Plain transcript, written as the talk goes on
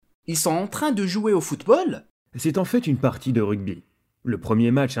Ils sont en train de jouer au football? C'est en fait une partie de rugby. Le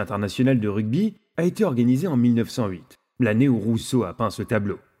premier match international de rugby a été organisé en 1908, l'année où Rousseau a peint ce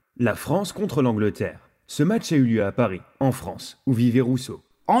tableau. La France contre l'Angleterre. Ce match a eu lieu à Paris, en France, où vivait Rousseau.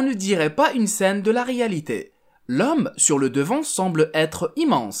 On ne dirait pas une scène de la réalité. L'homme sur le devant semble être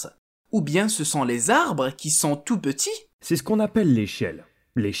immense. Ou bien ce sont les arbres qui sont tout petits? C'est ce qu'on appelle l'échelle.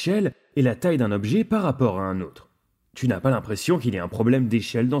 L'échelle est la taille d'un objet par rapport à un autre. Tu n'as pas l'impression qu'il y a un problème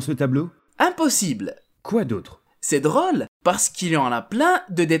d'échelle dans ce tableau? Impossible. Quoi d'autre? C'est drôle parce qu'il y en a plein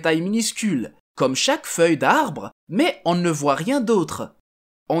de détails minuscules, comme chaque feuille d'arbre, mais on ne voit rien d'autre.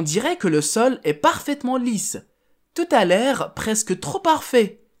 On dirait que le sol est parfaitement lisse. Tout a l'air presque trop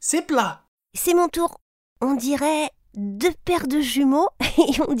parfait. C'est plat. C'est mon tour. On dirait 2 paires de jumeaux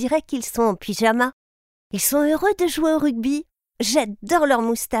et on dirait qu'ils sont en pyjama. Ils sont heureux de jouer au rugby. J'adore leurs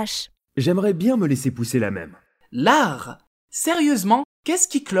moustaches. J'aimerais bien me laisser pousser la même. L'art. Sérieusement, qu'est-ce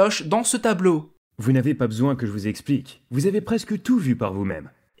qui cloche dans ce tableau? Vous n'avez pas besoin que je vous explique. Vous avez presque tout vu par vous-même.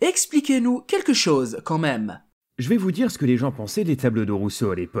 Expliquez-nous quelque chose, quand même. Je vais vous dire ce que les gens pensaient des tableaux de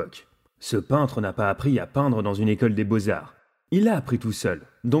Rousseau à l'époque. Ce peintre n'a pas appris à peindre dans une école des beaux-arts. Il l'a appris tout seul,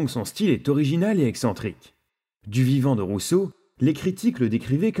 donc son style est original et excentrique. Du vivant de Rousseau, les critiques le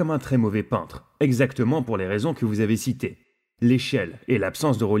décrivaient comme un très mauvais peintre, exactement pour les raisons que vous avez citées. L'échelle et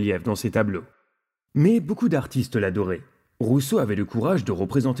l'absence de relief dans ses tableaux. Mais beaucoup d'artistes l'adoraient. Rousseau avait le courage de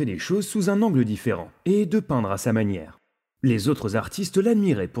représenter les choses sous un angle différent et de peindre à sa manière. Les autres artistes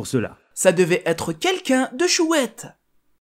l'admiraient pour cela. Ça devait être quelqu'un de chouette.